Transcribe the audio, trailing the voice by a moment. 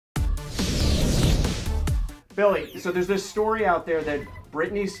Billy, so there's this story out there that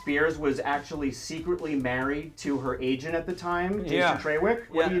Britney Spears was actually secretly married to her agent at the time, Jason Trawick.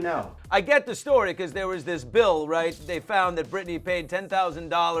 What do you know? I get the story because there was this bill, right? They found that Britney paid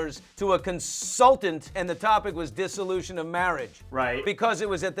 $10,000 to a consultant, and the topic was dissolution of marriage. Right. Because it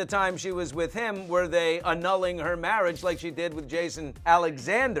was at the time she was with him, were they annulling her marriage like she did with Jason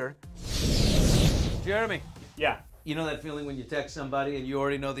Alexander? Jeremy. Yeah. You know that feeling when you text somebody and you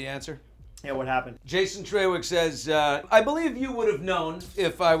already know the answer? Yeah, what happened? Jason Trawick says, I believe you would have known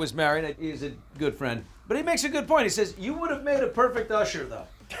if I was married. He's a good friend. But he makes a good point. He says, you would have made a perfect usher, though.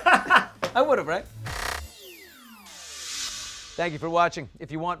 I would have, right? Thank you for watching.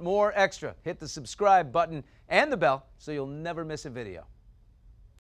 If you want more extra, hit the subscribe button and the bell so you'll never miss a video.